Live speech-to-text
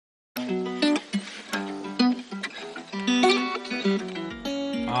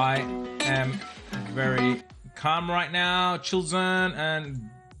am very calm right now. Chill zone and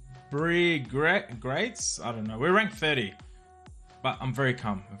Bree greats. I don't know. We're ranked 30, but I'm very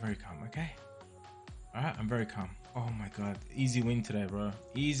calm. I'm very calm. Okay. All right. I'm very calm. Oh my god. Easy win today, bro.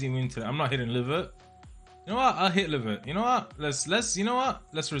 Easy win today. I'm not hitting live it. You know what? I'll hit live it. You know what? Let's. You know what?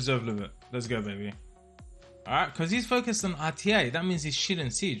 Let's reserve live it. Let's go, baby. All right. Because he's focused on RTA. That means he's shit in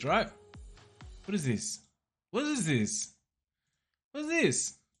siege, right? What is this? What is this? What is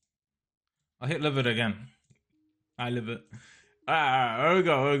this? I'll hit live it again. I live it. Alright, where we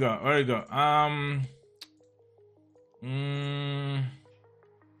go, where we go, where we go.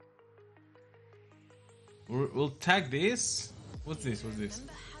 We'll tag this. What's this? What's this?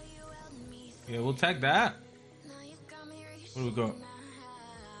 Yeah, we'll tag that. What do we got?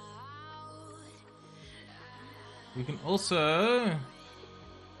 We can also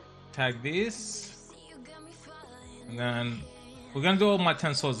tag this. And then we're gonna do all my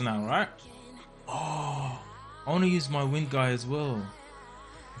 10 swords now, right? Oh, I want to use my wind guy as well.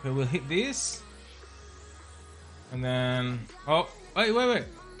 Okay, we'll hit this. And then... Oh, wait.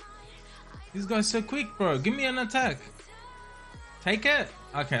 This guy's so quick, bro. Give me an attack. Take it?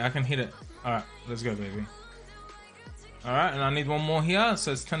 Okay, I can hit it. Alright, let's go, baby. Alright, and I need one more here.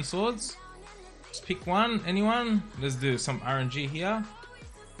 So it's 10 swords. Just pick one. Anyone? Let's do some RNG here.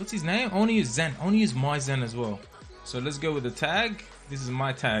 What's his name? I want to use Zen. I want to use my Zen as well. So let's go with the tag. This is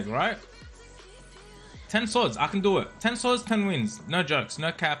my tag, right? 10 swords, I can do it. 10 swords, 10 wins. No jokes,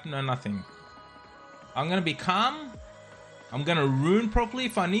 no cap, no nothing. I'm gonna be calm. I'm gonna rune properly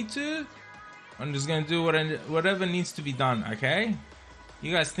if I need to. I'm just gonna do whatever needs to be done, okay?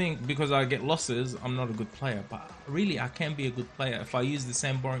 You guys think because I get losses, I'm not a good player. But really, I can be a good player if I use the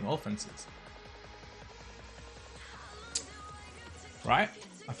same boring offenses. Right?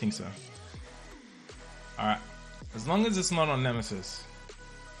 I think so. Alright. As long as it's not on Nemesis.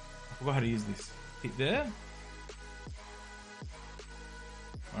 I forgot how to use this. Hit there.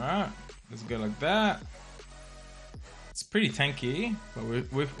 Alright, let's go like that. It's pretty tanky, but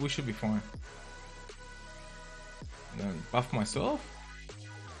we should be fine. And then buff myself.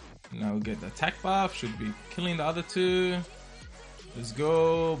 Now we get the attack buff. Should be killing the other two. Let's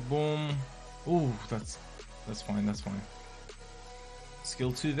go. Boom. Ooh, that's fine. That's fine.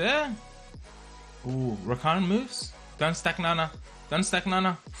 Skill 2 there. Ooh, Rakan moves. Don't stack Nana. Don't stack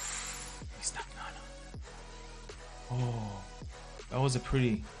Nana. Stack Nana. Oh, that was a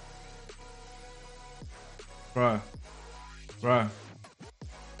pretty. Bro. I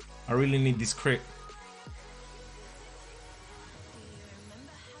really need this crit.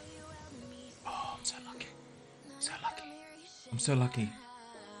 Oh, I'm so lucky. I'm so lucky.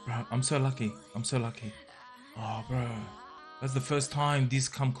 Bro, I'm so lucky. Oh, bro. That's the first time these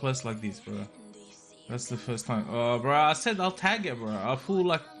come close like this, bro. That's the first time. Oh, bro, I said I'll tag it, bro. I feel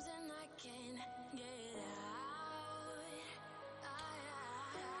like...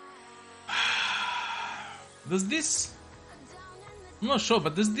 Does this... I'm not sure,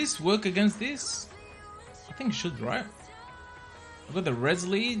 but does this work against this? I think it should, right? I've got the res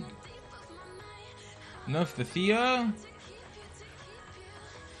lead. Nerf the Theo.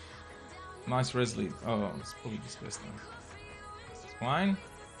 Nice res lead. Oh, it's probably this best now. It's fine.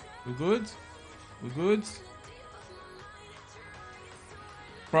 We're good.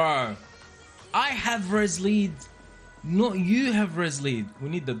 Bro, I have res lead. Not you have res lead. We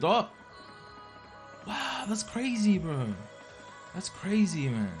need the dot. Wow, that's crazy, bro. That's crazy,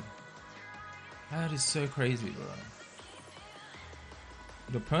 man. That is so crazy, bro.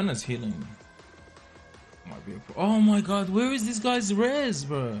 The Perna's healing. Might be a oh my god, where is this guy's res,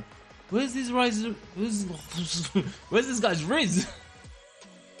 bro? Where's this res? Where's this guy's res?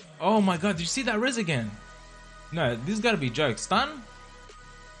 Oh my god, did you see that res again? No, this gotta be joke. Stun?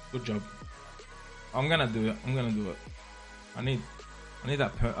 Good job. I'm gonna do it. I need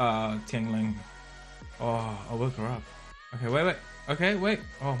that Tiang Lang. Oh, I'll work her up. Okay, wait. Okay, wait.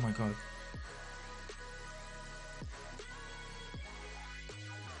 Oh my god.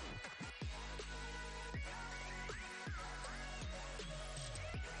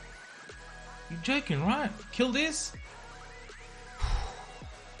 You joking, right? Kill this?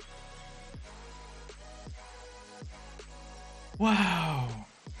 Wow.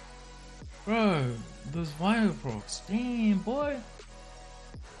 Bro, those wire procs. Damn, boy.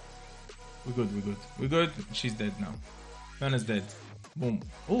 We're good. She's dead now. Perna's dead. Boom.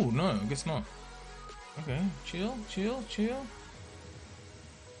 Oh, no, I guess not. Okay, chill.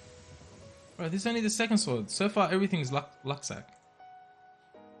 Bro, this is only the second sword. So far, everything's luck sack.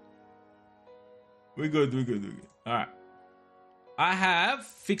 We're good. Alright. I have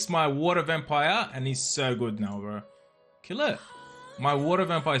fixed my water vampire, and he's so good now, bro. Kill it. My water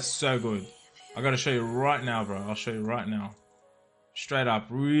vampire is so good. I gotta show you right now, bro. I'll show you right now. Straight up.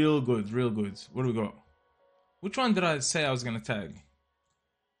 Real good. Real good. What do we got? Which one did I say I was gonna tag?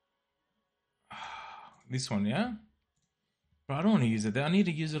 This one, yeah? Bro, I don't want to use it there. I need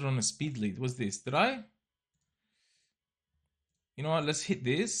to use it on a speed lead. What's this? Did I? You know what? Let's hit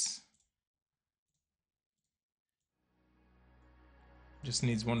this. Just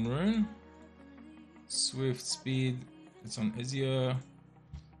needs one rune. Swift, speed. It's on Ezio.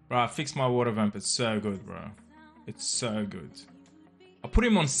 Bro, I fixed my water vamp. It's so good, bro. It's so good. I put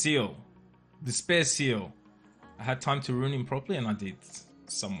him on seal. The spare seal. I had time to rune him properly and I did.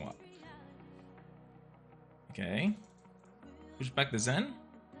 Somewhat. Okay. Push back the Zen.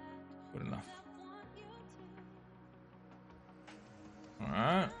 Good enough.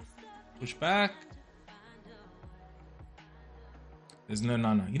 Alright. Push back. There's no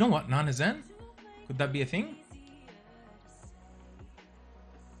Nana. You know what? Nana Zen? Could that be a thing?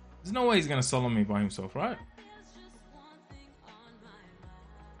 There's no way he's gonna solo me by himself, right?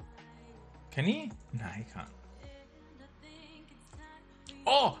 Can he? Nah, he can't.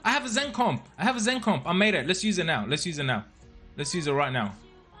 Oh, I have a Zen comp. I have a Zen comp. I made it. Let's use it now. Let's use it now. Let's use it right now.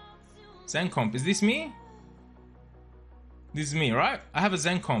 Zen comp. Is this me? This is me, right? I have a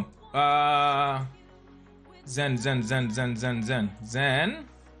Zen comp. Zen. Zen.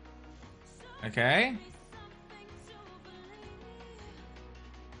 Okay.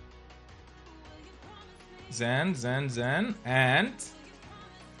 Zen. And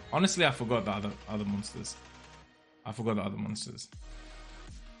honestly, I forgot the other monsters. I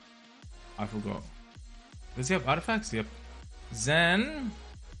forgot. Does he have artifacts? Yep. Zen.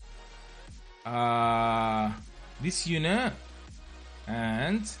 This unit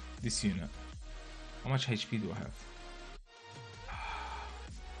and this unit. How much HP do I have?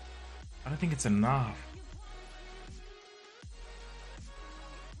 I don't think it's enough.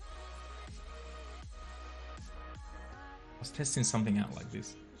 I was testing something out like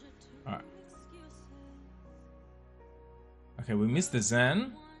this. Alright. Okay, we missed the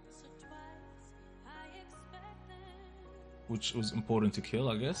Zen, which was important to kill,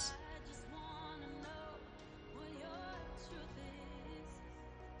 I guess.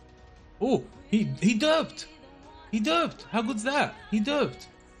 Oh, he derped. He derped. How good's that? He derped.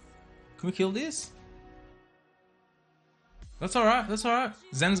 Can we kill this? That's alright. That's alright.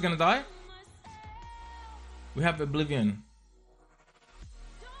 Zen's gonna die. We have Oblivion.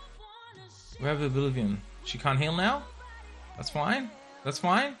 We have Oblivion. She can't heal now? That's fine. That's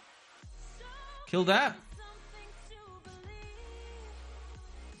fine. Kill that.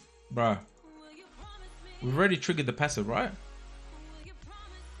 Bruh. We've already triggered the passive, right?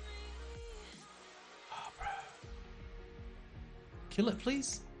 Oh, bruh. Kill it,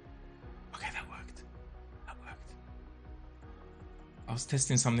 please. Okay, that worked. That worked. I was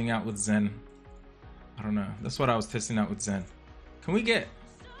testing something out with Zen. I don't know. That's what I was testing out with Zen. Can we get...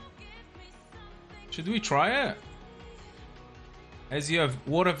 Should we try it? As you have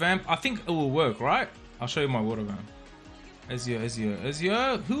water vamp, I think it will work, right? I'll show you my water vamp.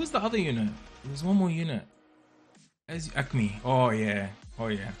 Ezio. Who was the other unit? There's one more unit. Acme. Oh yeah.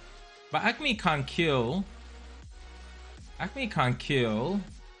 But Acme can't kill. The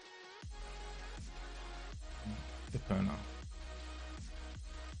Perna.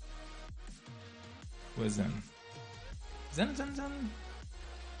 Where's Zen? Zen.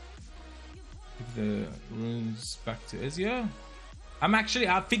 Give the runes back to Ezio.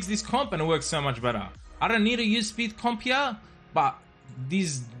 I fixed this comp and it works so much better. I don't need to use speed comp here, but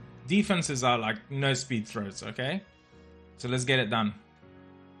these defenses are like no speed throws, okay? So let's get it done.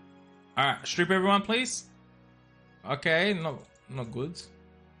 Alright, strip everyone, please. Okay, not good.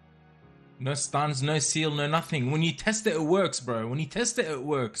 No stuns, no seal, no nothing. When you test it, it works, bro. When you test it, it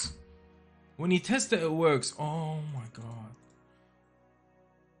works. Oh my god.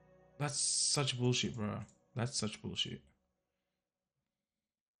 That's such bullshit, bro. That's such bullshit.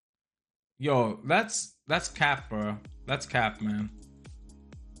 Yo, that's cap, bro. That's cap, man.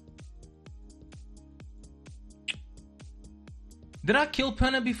 Did I kill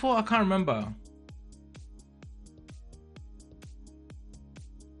Perna before? I can't remember. I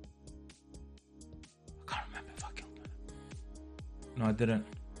can't remember if I killed Perna. No, I didn't.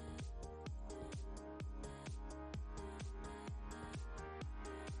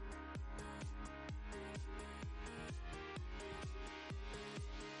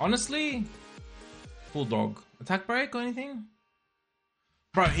 Honestly, full dog. Attack break or anything?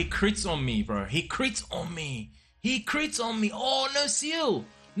 Bro, he crits on me, bro. He crits on me. Oh, no seal.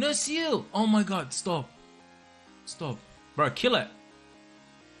 Oh my god, stop. Bro, kill it.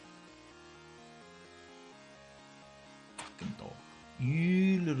 Fucking dog.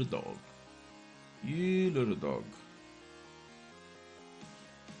 You little dog. You little dog.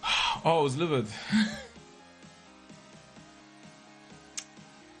 Oh, it was livid.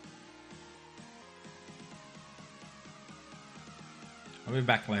 I'll be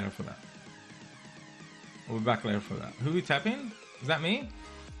back later for that. I'll be back later for that. Who we tapping? Is that me?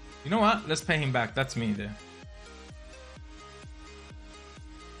 You know what? Let's pay him back. That's me there.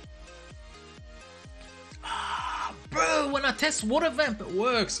 Bro, when I test water vamp, it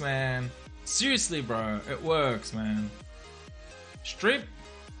works, man. Seriously, bro. It works, man. Strip?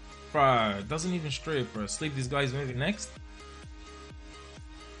 Bro, it doesn't even strip, bro. Sleep these guys maybe next.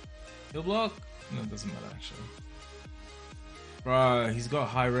 Heal block? No, it doesn't matter, actually. Bro, he's got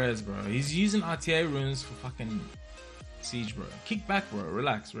high res, bro. He's using RTA runes for fucking siege, bro. Kick back, bro.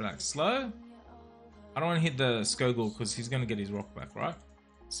 Relax, relax. Slow. I don't want to hit the Skogul because he's going to get his rock back, right?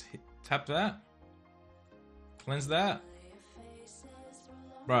 Let's tap that. Cleanse that.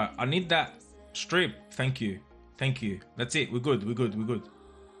 Bro, I need that strip. Thank you. Thank you. That's it. We're good. We're good. We're good.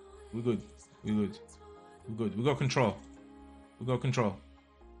 We're good. We're good. We're good. We got control. We got control.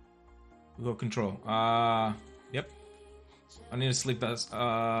 We got control. Yep. I need to sleep that.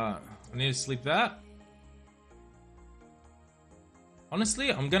 I need to sleep that.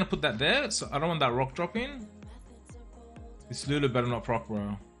 Honestly, I'm gonna put that there, so I don't want that rock drop in. This Lulu better not proc,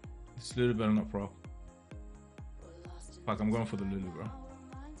 bro. This Lulu better not proc. Fuck, I'm going for the Lulu, bro.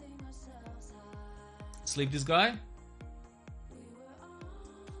 Sleep this guy.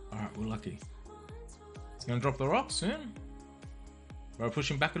 Alright, we're lucky. He's gonna drop the rock soon. Bro,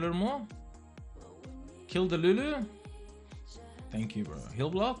 push him back a little more. Kill the Lulu. Thank you, bro. Heal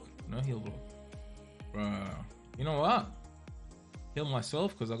block? No heal block. Bro, you know what? Heal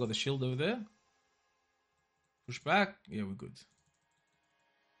myself because I got the shield over there. Push back. Yeah, we're good.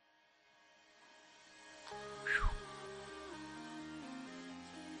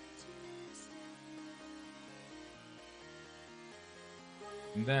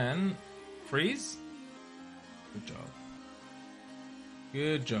 And then freeze. Good job.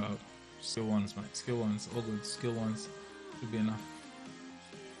 Good job. Skill ones, mate. Skill ones. All good. Skill ones. Should be enough.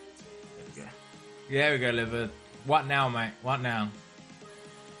 There we go. Yeah, we go, Liver. What now, mate? What now?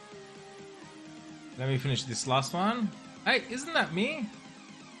 Let me finish this last one. Hey, isn't that me?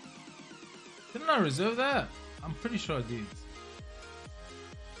 Didn't I reserve that? I'm pretty sure I did.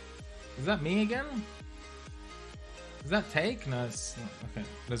 Is that me again? Is that take? No, it's not. Okay,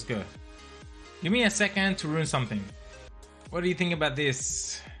 let's go. Give me a second to ruin something. What do you think about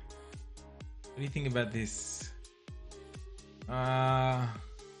this? What do you think about this? I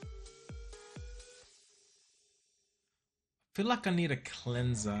feel like I need a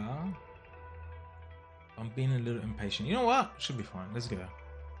cleanser. I'm being a little impatient. You know what? Should be fine. Let's go.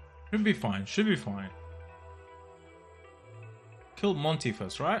 Should be fine. Should be fine. Kill Monty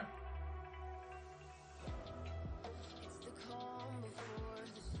first, right?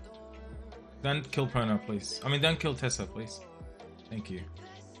 Don't kill Perna, please. I mean, don't kill Tessa, please. Thank you.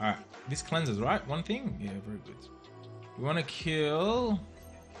 Alright. This cleanses, right? One thing? Yeah, very good. We want to kill...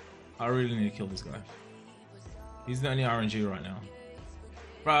 I really need to kill this guy. He's the only RNG right now.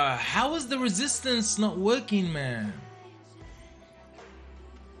 Bruh, how is the resistance not working, man?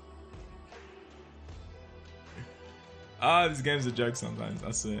 This game's a joke sometimes,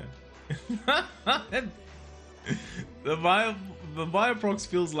 I swear. The Bioprox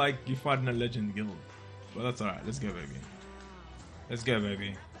feels like you're fighting a legend guild. But that's alright, let's go, baby. Let's go,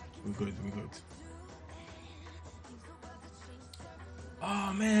 baby. We're good, we're good.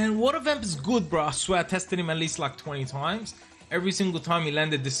 Oh man, Water Vamp is good, bro. I swear I tested him at least like 20 times. Every single time he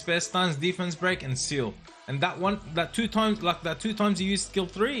landed Despair Stuns, Defense Break, and Seal. And that two times he used skill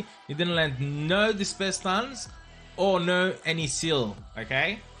 3, he didn't land no Despair Stuns or no any Seal,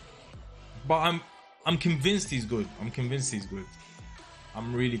 okay? But I'm convinced he's good. I'm convinced he's good.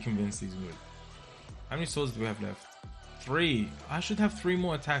 I'm really convinced he's good. How many swords do we have left? 3. I should have 3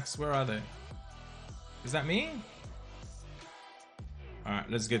 more attacks. Where are they? Is that me?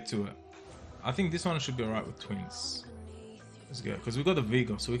 Alright, let's get to it. I think this one should be alright with twins. Let's go. Because we got the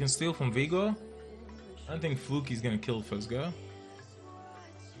Vigo, so we can steal from Vigo. I don't think Fluky's gonna kill first go.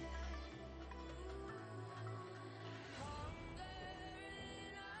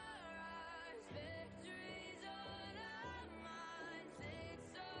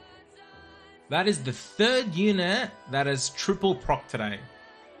 That is the 3rd unit that is triple proc today.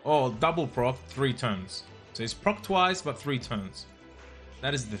 Or double proc 3 turns. So it's proc twice, but 3 turns.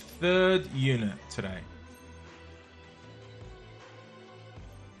 That is the 3rd unit today.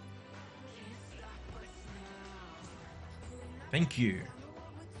 Thank you.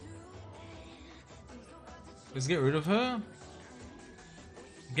 Let's get rid of her.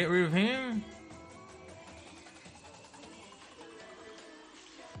 Get rid of him.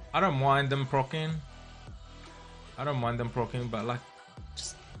 I don't mind them proccing. But like,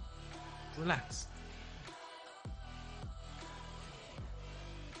 just relax.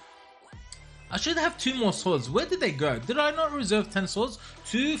 I should have 2 more swords. Where did they go? Did I not reserve 10 swords?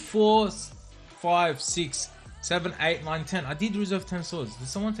 2, 4, 5, 6, 7, 8, 9, 10. I did reserve 10 swords. Did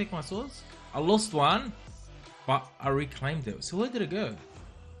someone take my swords? I lost one, but I reclaimed it. So where did it go?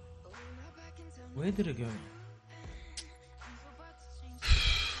 Where did it go?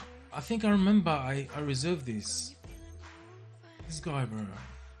 I think I remember I reserved this. This guy, bro.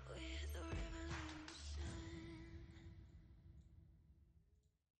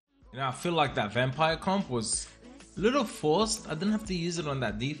 You know, I feel like that vampire comp was a little forced. I didn't have to use it on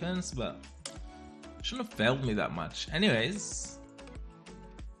that defense, but it shouldn't have failed me that much. Anyways,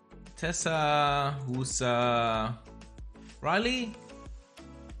 Tessa, Husa, Riley,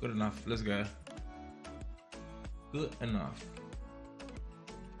 good enough. Let's go. Good enough.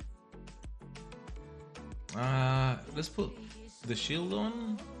 Let's put the shield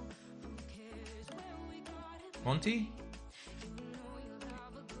on. Monty.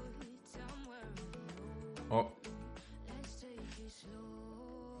 Oh.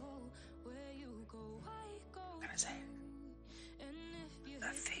 Gonna say the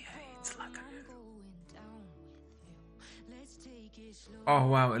Thea eats like a Oh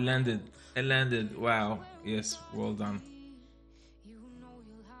wow, it landed. It landed. Wow. Yes, well done.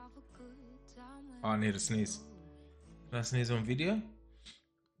 Oh, I need to sneeze. Can I sneeze on video?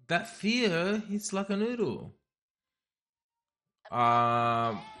 That fear hits like a noodle.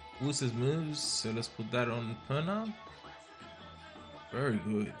 Wusa's moves, so let's put that on Perna. Very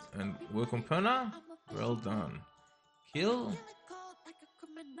good. And work on Perna. Well done. Kill.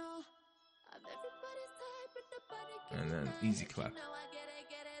 And then easy clap.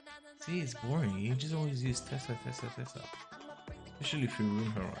 See, it's boring. You just always use Tessa. Especially if you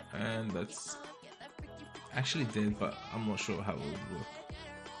rune her. And that's actually dead, but I'm not sure how it would work.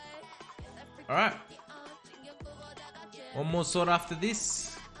 Alright. One more sword after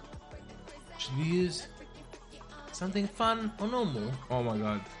this. Should we use something fun or normal? Oh my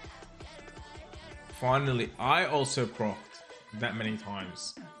god. Finally, I also procced that many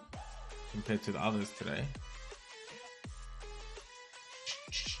times compared to the others today.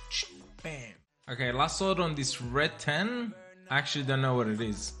 Bam. Okay, last sword on this red 10. I actually don't know what it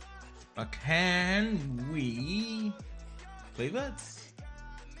is. But can we cleave it?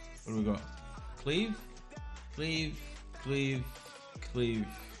 What do we got? Cleave, cleave, cleave, cleave.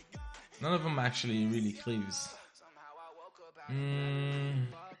 None of them actually really cleaves.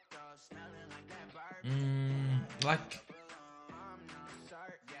 Like,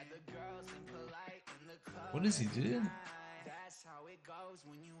 what does he do?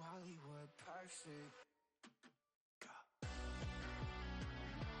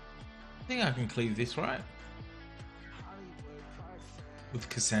 I think I can cleave this, right? With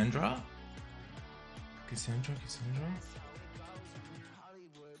Cassandra? Cassandra?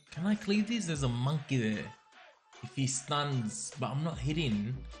 Can I cleave this? There's a monkey there. If he stuns, but I'm not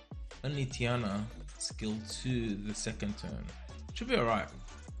hitting. Only Tiana. Skill 2 the second turn. Should be alright.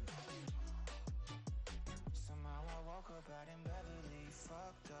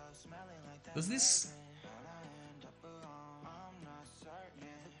 Does this...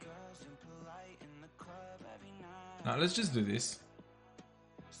 Now let's just do this.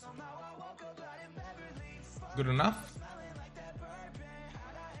 Good enough.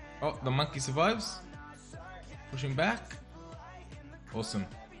 Oh, the monkey survives. Pushing back. Awesome.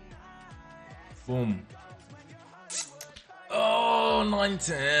 Boom. Oh,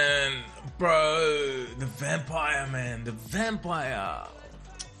 9-10. Bro, the vampire, man. The vampire.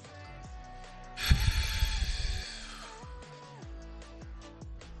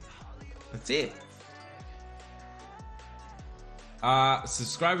 That's it.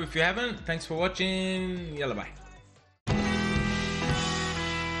 Subscribe if you haven't. Thanks for watching. Yalla, bye.